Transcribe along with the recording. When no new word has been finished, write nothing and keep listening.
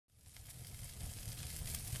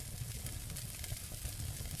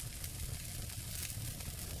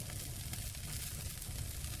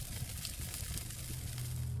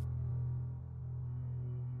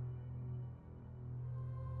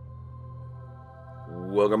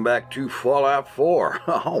Welcome back to Fallout 4.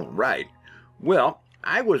 All right. Well,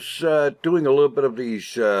 I was doing a little bit of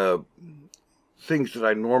these things that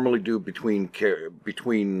I normally do between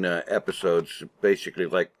episodes, basically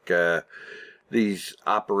like these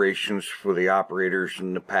operations for the operators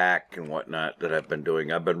and the pack and whatnot that I've been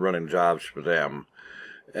doing. I've been running jobs for them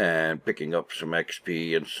and picking up some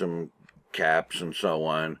XP and some caps and so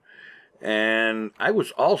on. And I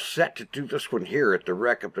was all set to do this one here at the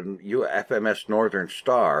wreck of the FMS Northern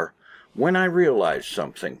Star when I realized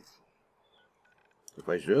something. If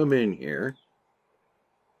I zoom in here,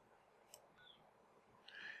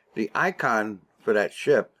 the icon for that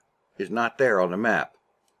ship is not there on the map.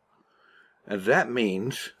 And that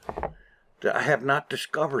means that I have not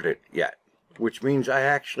discovered it yet, which means I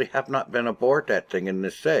actually have not been aboard that thing in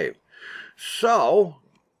this save. So,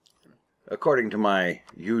 according to my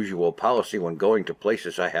usual policy when going to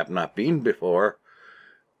places I have not been before,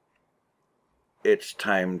 it's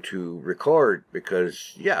time to record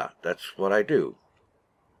because, yeah, that's what I do.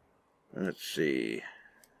 Let's see.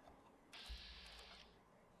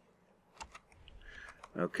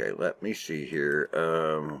 Okay, let me see here.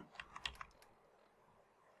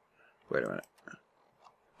 Wait a minute.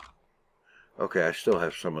 Okay, I still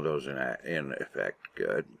have some of those in effect.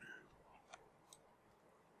 Good.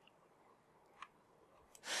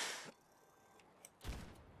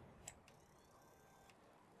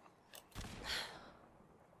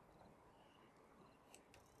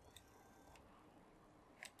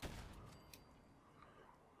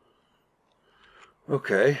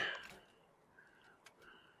 Okay.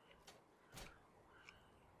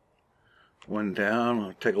 One down.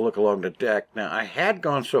 I'll take a look along the deck. Now, I had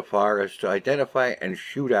gone so far as to identify and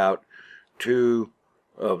shoot out two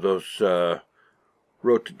of those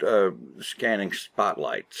scanning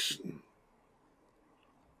spotlights.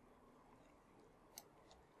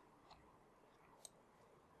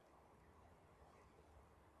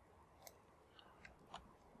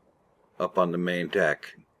 Up on the main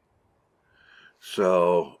deck.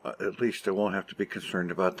 So, at least I won't have to be concerned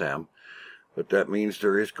about them. But that means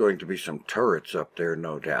there is going to be some turrets up there,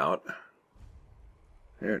 no doubt.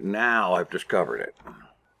 Now I've discovered it.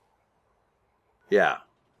 Yeah.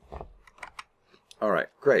 Alright,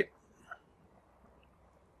 great.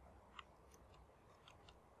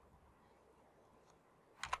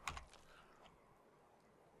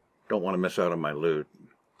 Don't want to miss out on my loot.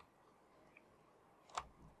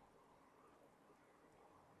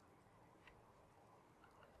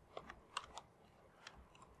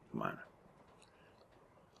 Come on.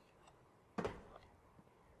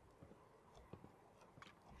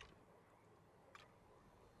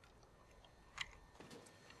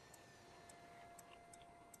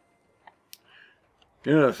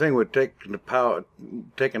 You know, the thing with taking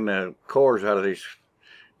the cores out of these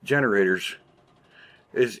generators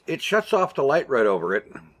is it shuts off the light right over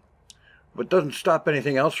it, but doesn't stop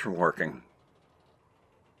anything else from working.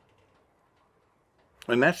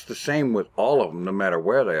 And that's the same with all of them, no matter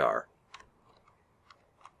where they are.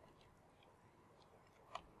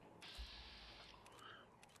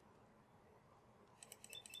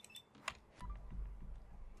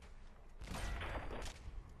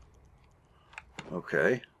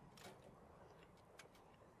 Okay.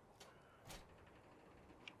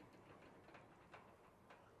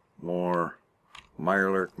 More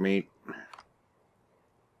Mirelurk meat.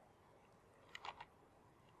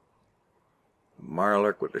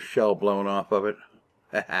 Mirelurk with the shell blown off of it.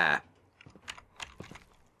 Haha.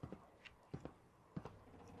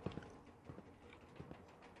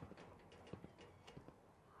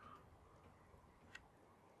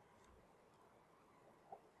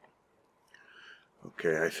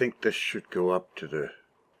 Okay, I think this should go up to the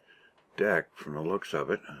deck from the looks of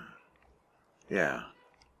it. Yeah.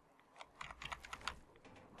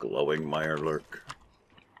 Glowing Mirelurk.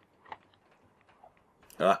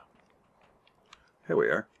 Ah. Here we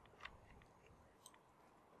are.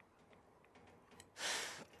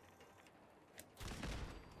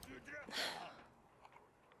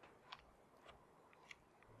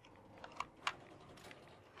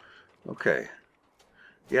 Okay.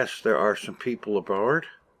 Yes, there are some people aboard.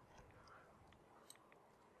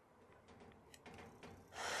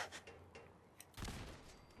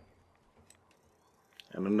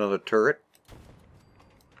 And another turret.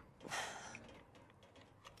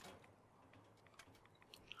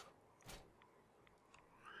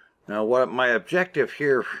 Now, what my objective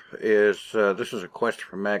here is, this is a quest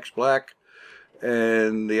from Max Black,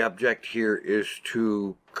 and the object here is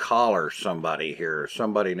to collar somebody here,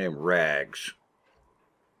 somebody named Rags.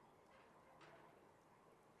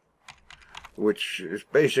 Which is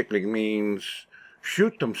basically means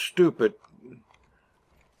shoot them stupid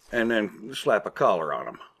and then slap a collar on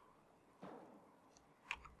them.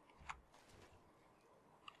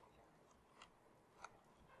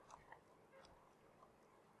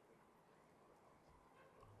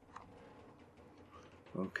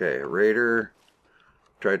 Okay, a raider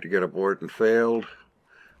tried to get aboard and failed.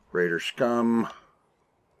 Raider scum.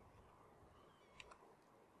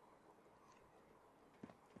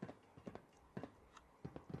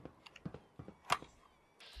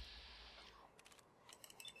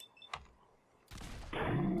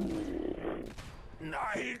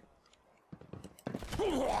 Nein.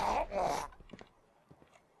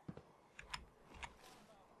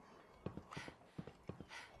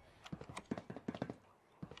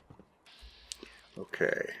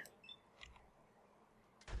 Okay.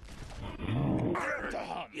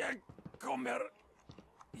 Jag kommer.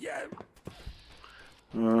 Jag...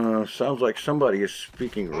 Sounds like somebody is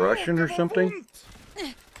speaking Russian or something.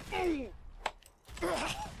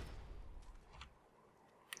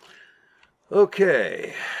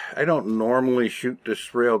 Okay, I don't normally shoot this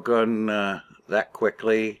railgun that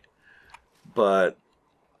quickly, but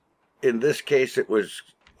in this case it was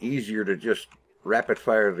easier to just rapid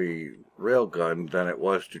fire the railgun than it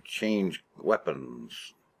was to change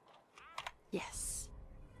weapons. Yes.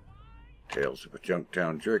 Tales of a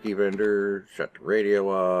Junktown jerky vendor, shut the radio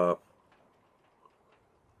off.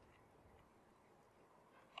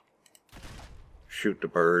 Shoot the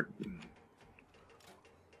bird.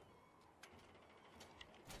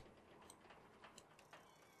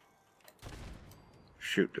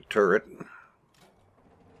 Shoot the turret.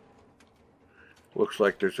 Looks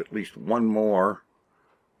like there's at least one more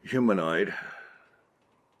humanoid.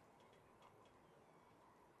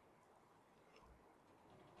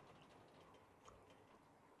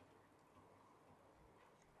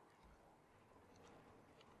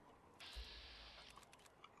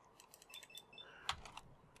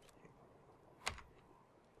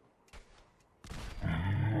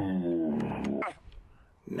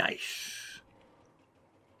 Nice.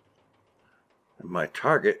 And my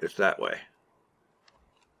target is that way.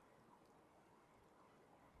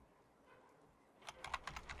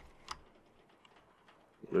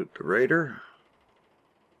 Loot the raider.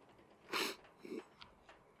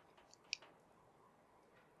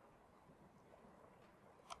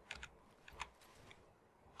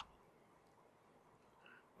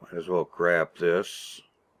 Might as well grab this.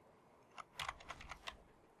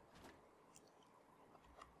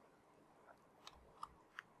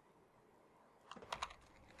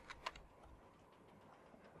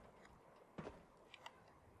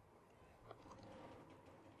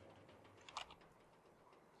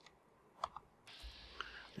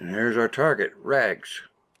 And here's our target, Rags.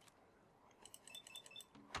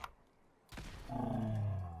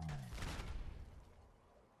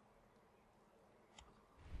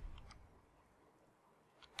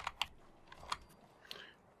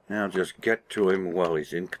 Now just get to him while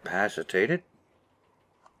he's incapacitated.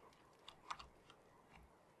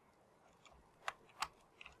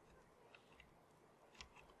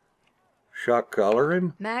 Shock collar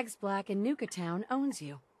him. Mags Black in Nuka Town owns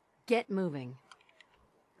you. Get moving.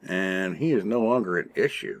 And he is no longer an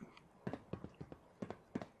issue.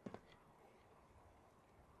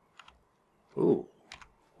 Ooh,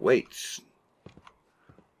 weights.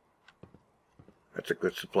 That's a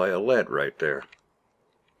good supply of lead right there.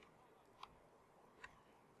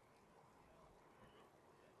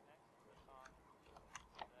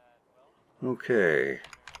 Okay,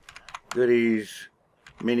 goodies,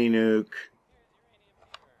 mini nuke,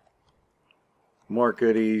 more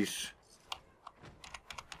goodies,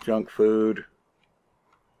 junk food,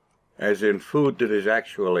 as in food that is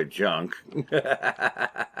actually junk.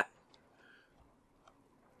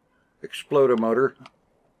 Exploder motor,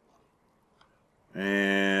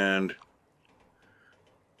 and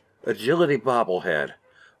agility bobblehead.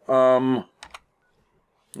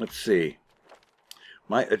 Let's see.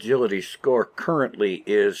 My agility score currently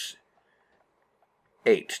is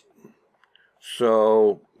 8.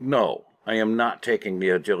 So, no, I am not taking the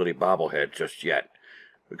agility bobblehead just yet.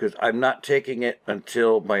 Because I'm not taking it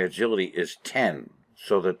until my agility is 10.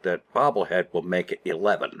 So that bobblehead will make it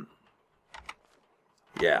 11.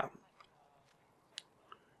 Yeah.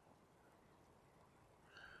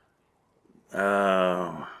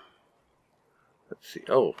 Let's see.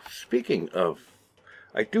 Oh, speaking of,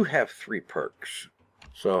 I do have 3 perks.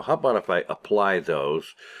 So how about if I apply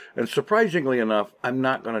those? And surprisingly enough, I'm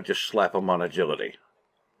not going to just slap them on agility.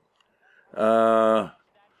 One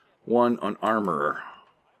on armorer.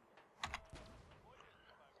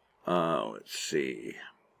 Let's see.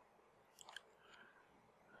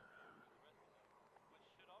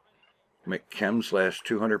 Make chems last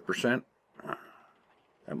 200%.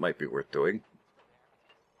 That might be worth doing.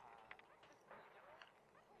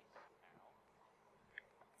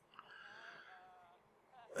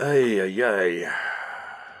 Ay, ay, ay.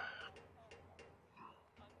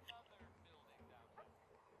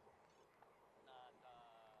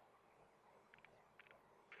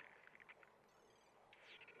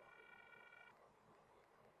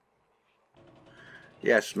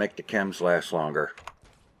 Yes, make the chems last longer.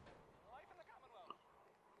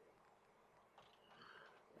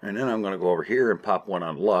 And then I'm going to go over here and pop one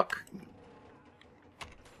on luck.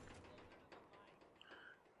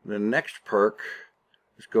 The next perk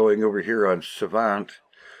is going over here on Savant,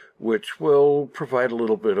 which will provide a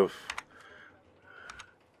little bit of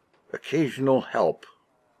occasional help.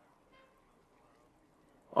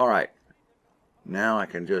 Alright, now I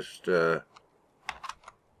can just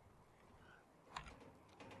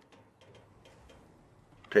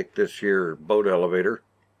take this here boat elevator.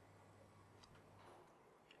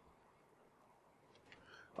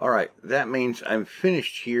 Alright, that means I'm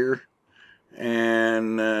finished here.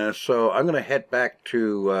 And so I'm going to head back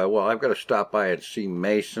to, well, I've got to stop by and see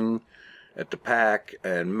Mason at the pack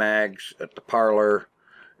and Mags at the parlor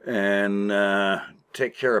and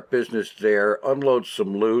take care of business there, unload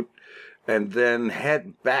some loot, and then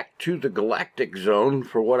head back to the Galactic Zone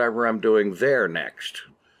for whatever I'm doing there next.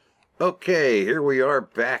 Okay, here we are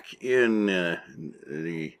back in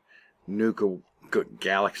the Nuka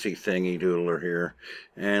Galaxy thingy doodler here.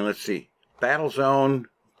 And let's see, Battle Zone,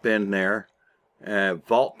 been there.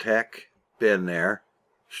 Vault Tech, been there.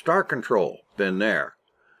 Star Control, been there.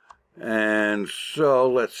 And so,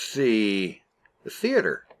 let's see, the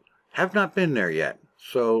theater, have not been there yet.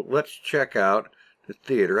 So, let's check out the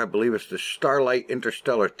theater. I believe it's the Starlight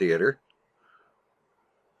Interstellar Theater.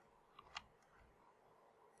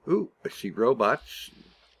 Ooh, I see robots.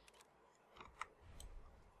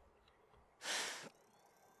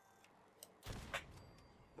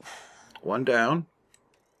 One down.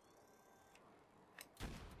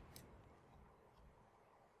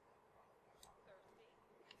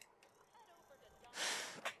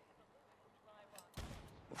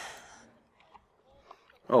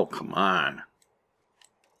 Oh, come on.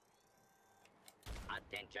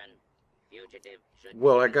 Attention. Fugitive should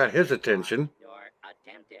Well, I got his attention. Your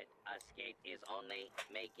attempted escape is only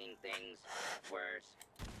making things worse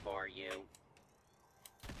for you.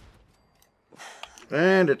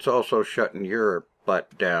 And it's also shutting your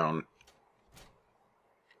butt down.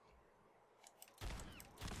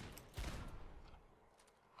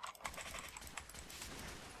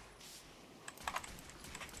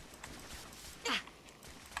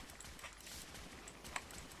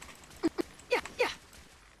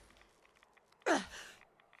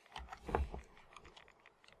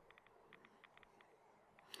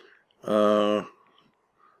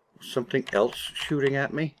 Something else shooting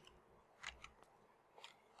at me?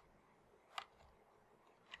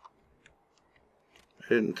 I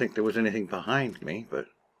didn't think there was anything behind me, but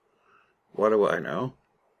what do I know?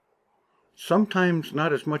 Sometimes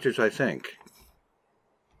not as much as I think.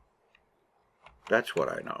 That's what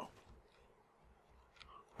I know.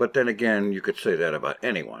 But then again, you could say that about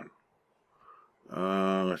anyone.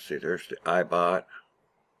 Let's see, there's the iBot.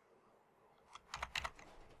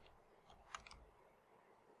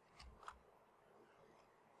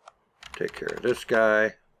 Take care of this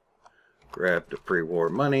guy. Grab the pre-war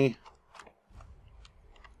money.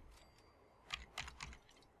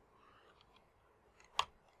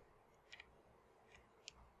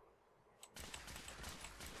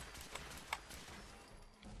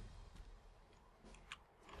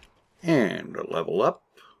 And a level up.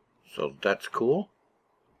 So that's cool.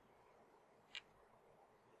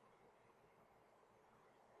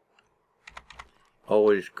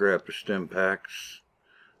 Always grab the stim packs.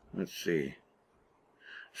 Let's see.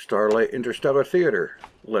 Starlight Interstellar Theater.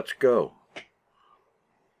 Let's go.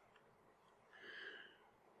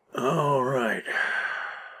 All right.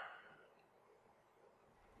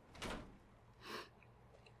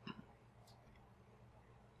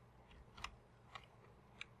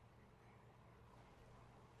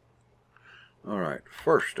 All right.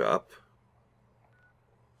 First up.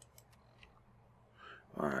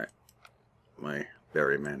 All right. My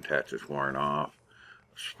berry mentat is worn off.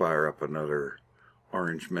 Let's fire up another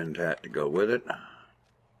orange mentat to go with it.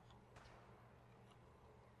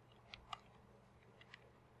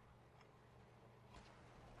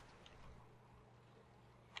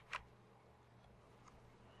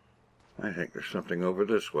 I think there's something over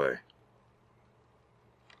this way.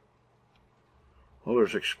 Well,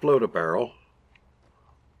 there's Explode-A-Barrel.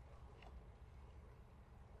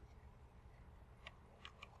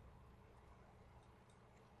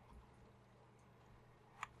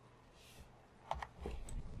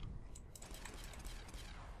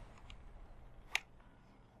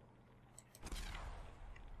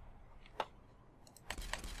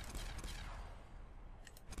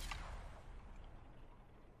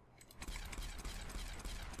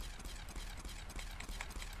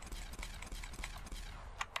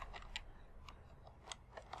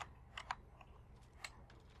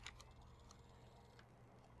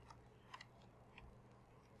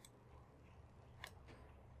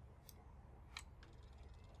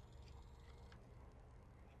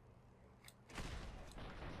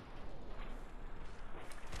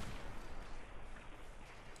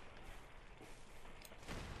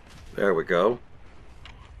 There we go.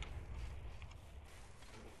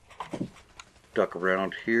 Duck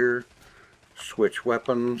around here. Switch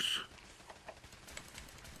weapons.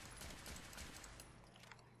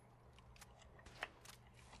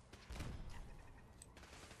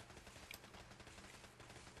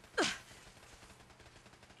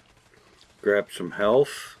 Grab some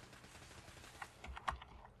health.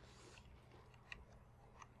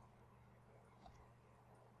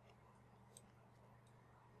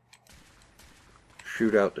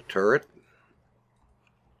 Shoot out the turret.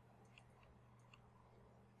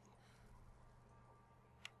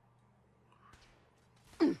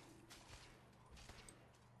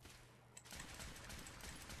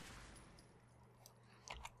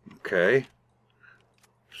 Okay.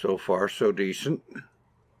 So far, so decent.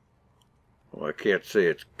 Well, I can't say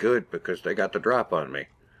it's good because they got the drop on me.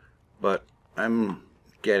 But I'm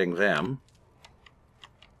getting them.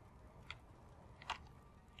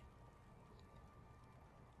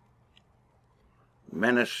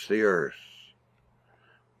 Menace the Earth.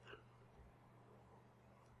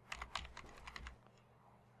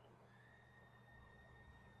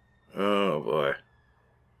 Oh boy.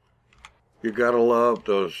 You gotta love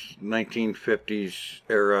those 1950s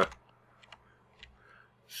era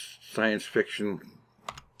science fiction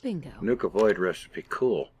Bingo. nuke avoid recipe.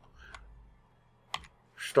 Cool.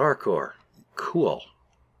 Star Core. Cool.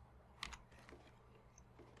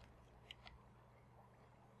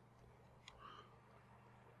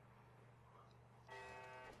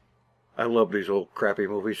 I love these old crappy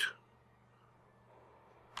movies.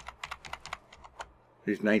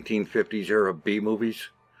 These 1950s era B movies.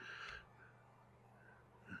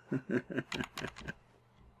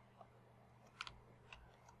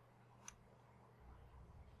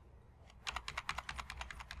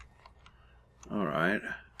 All right.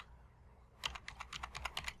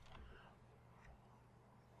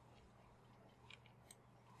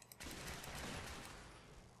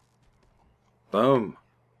 Boom.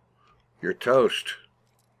 You're toast.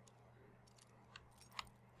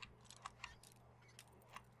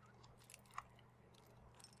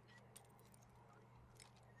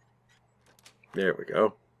 There we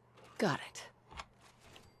go. Got it.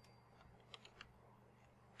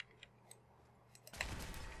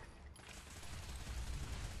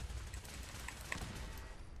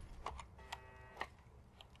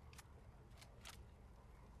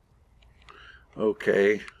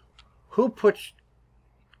 Okay. Who puts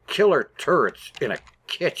killer turrets in a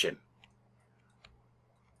kitchen?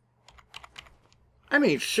 I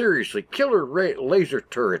mean, seriously, killer laser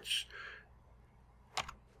turrets.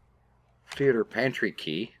 Theater pantry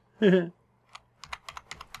key.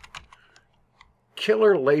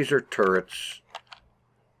 Killer laser turrets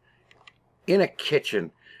in a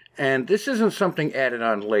kitchen. And this isn't something added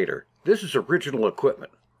on later. This is original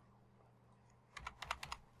equipment.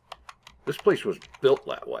 This place was built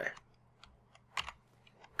that way.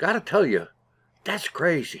 Gotta tell you, that's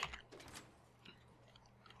crazy.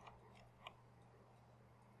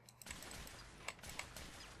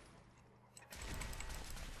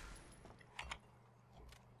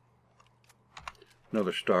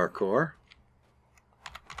 Another star core.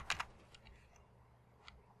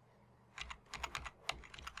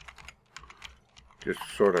 Just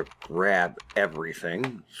sort of grab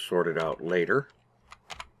everything, sort it out later.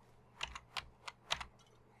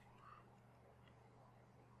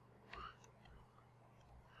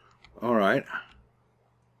 All right.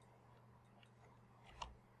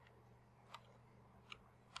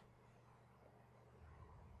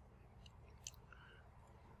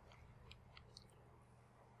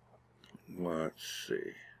 Let's see.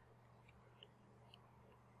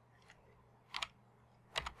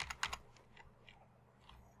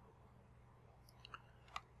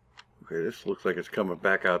 Okay, this looks like it's coming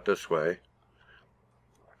back out this way.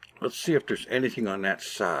 Let's see if there's anything on that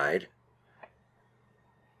side.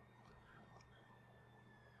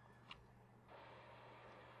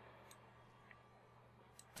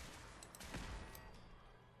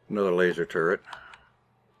 Another laser turret.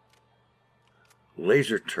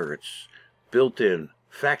 Laser turrets, built in,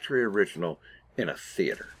 factory original, in a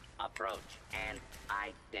theater. Approach and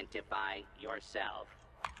identify yourself.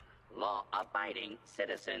 Law-abiding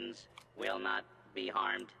citizens will not be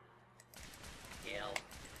harmed. Kill.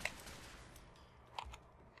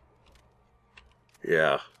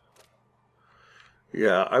 Yeah.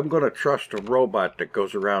 Yeah, I'm gonna trust a robot that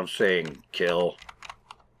goes around saying, kill.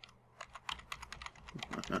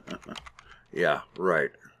 Yeah,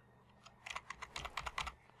 right.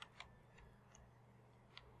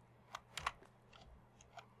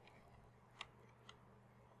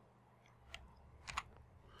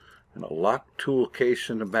 And a locked tool case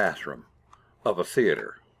in the bathroom of a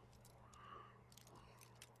theater.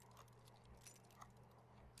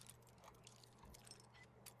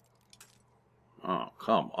 Oh,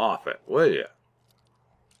 come off it, will you?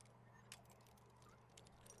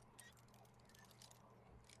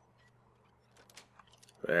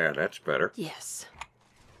 There, that's better. Yes.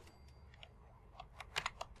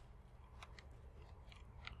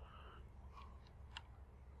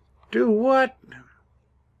 Do what?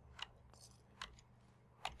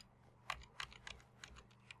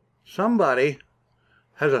 Somebody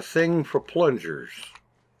has a thing for plungers.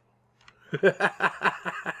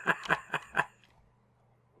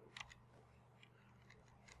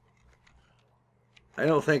 I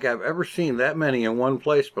don't think I've ever seen that many in one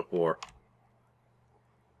place before.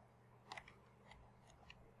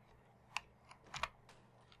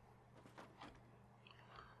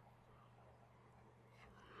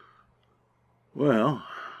 Well,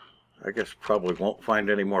 I guess probably won't find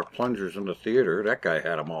any more plungers in the theater. That guy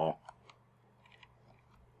had them all.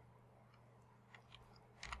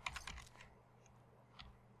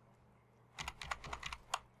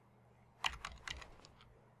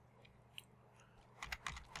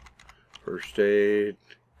 First aid,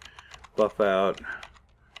 buff out,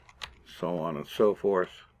 so on and so forth.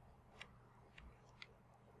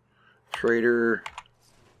 Trader,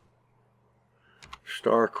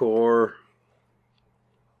 Star Core.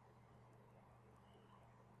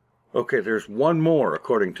 Okay, there's one more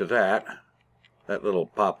according to that little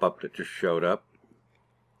pop-up that just showed up.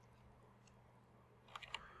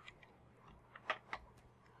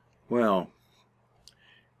 Well,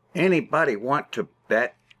 anybody want to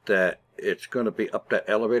bet that it's going to be up that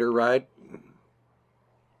elevator ride?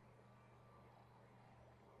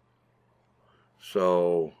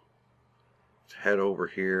 So let's head over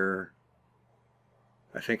here.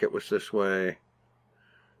 I think it was this way.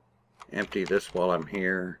 Empty this while I'm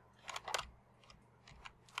here.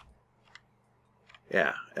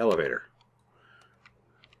 Yeah, elevator.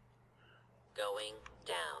 Going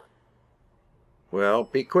down. Well,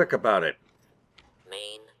 be quick about it.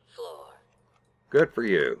 Main floor. Good for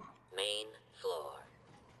you. Main floor.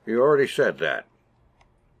 You already said that.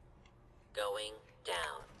 Going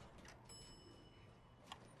down.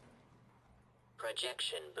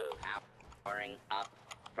 Projection booth. Powering up.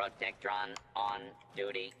 Protectron on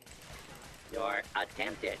duty. Your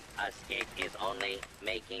attempted escape is only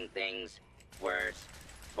making things worse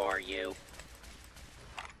for you.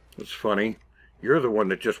 It's funny. You're the one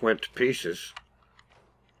that just went to pieces.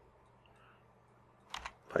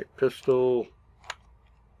 Pipe pistol.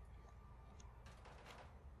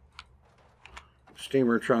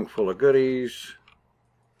 Steamer trunk full of goodies.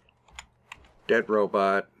 Dead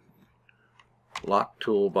robot. Lock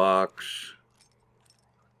toolbox.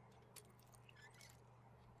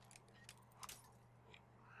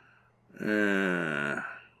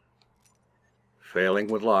 Failing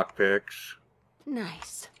with lockpicks.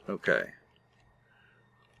 Nice. Okay.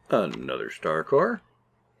 Another star core.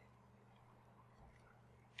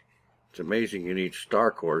 It's amazing you need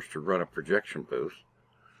star cores to run a projection booth.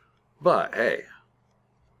 But, hey,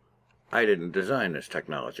 I didn't design this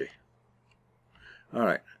technology.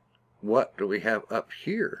 Alright, what do we have up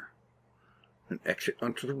here? An exit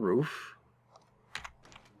onto the roof?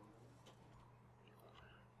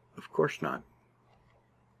 Of course not.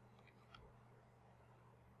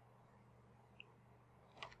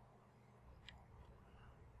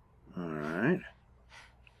 Alright.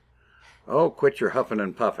 Oh, quit your huffing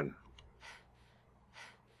and puffing.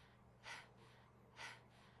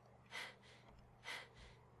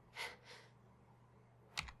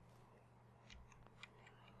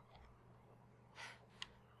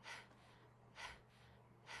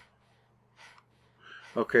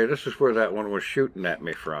 Okay, this is where that one was shooting at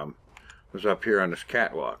me from. It was up here on this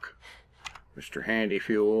catwalk. Mr. Handy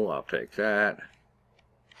Fuel, I'll take that.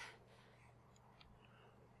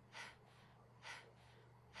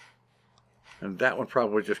 And that one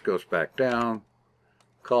probably just goes back down.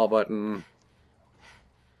 Call button.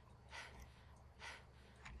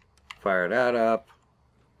 Fire that up.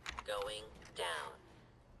 Going down.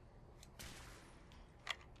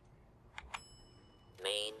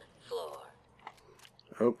 Main floor.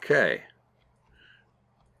 Okay.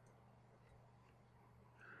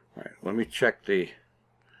 All right, let me check the...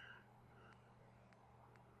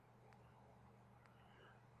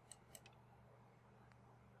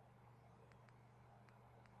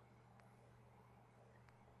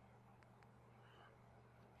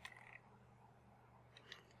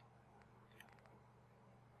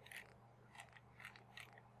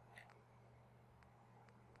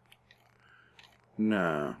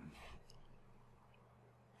 No.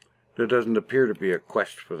 There doesn't appear to be a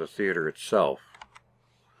quest for the theater itself.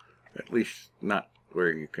 At least not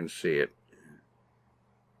where you can see it.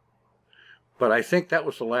 But I think that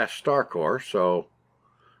was the last star core, so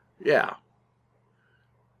yeah.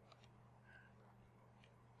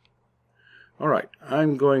 Alright,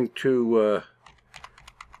 I'm going to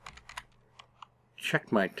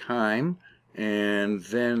check my time, and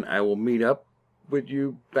then I will meet up with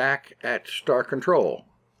you back at Star Control.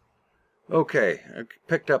 Okay, I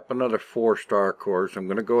picked up another 4 star cores. I'm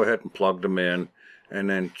going to go ahead and plug them in, and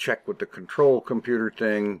then check with the control computer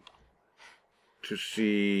thing to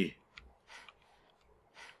see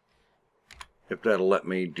if that'll let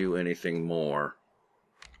me do anything more.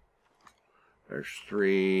 There's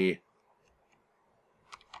 3.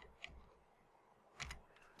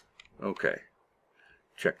 Okay.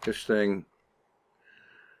 Check this thing.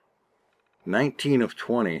 19 of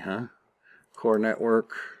 20, huh? Core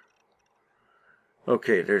network.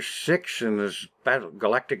 Okay, there's 6 in this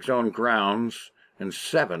Galactic Zone grounds and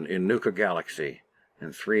 7 in Nuka Galaxy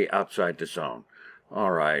and 3 outside the zone.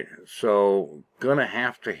 Alright, so gonna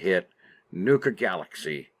have to hit Nuka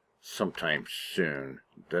Galaxy sometime soon.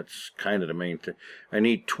 That's kind of the main thing. I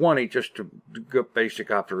need 20 just to do basic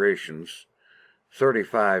operations.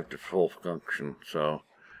 35 to full function, so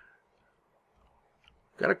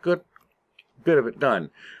got a good bit of it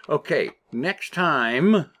done. Okay, next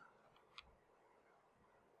time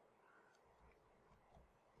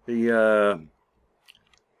the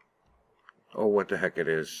oh, what the heck it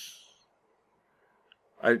is.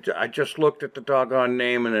 I just looked at the doggone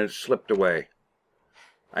name and it slipped away.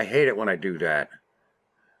 I hate it when I do that.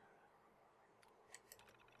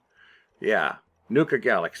 Yeah, Nuka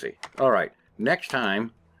Galaxy. Alright, next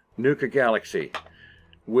time, Nuka Galaxy.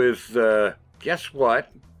 With, guess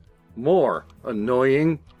what? More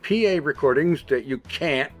annoying PA recordings that you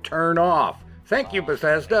can't turn off. Thank you,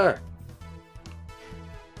 Bethesda.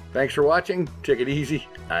 Thanks for watching. Take it easy.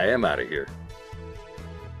 I am out of here.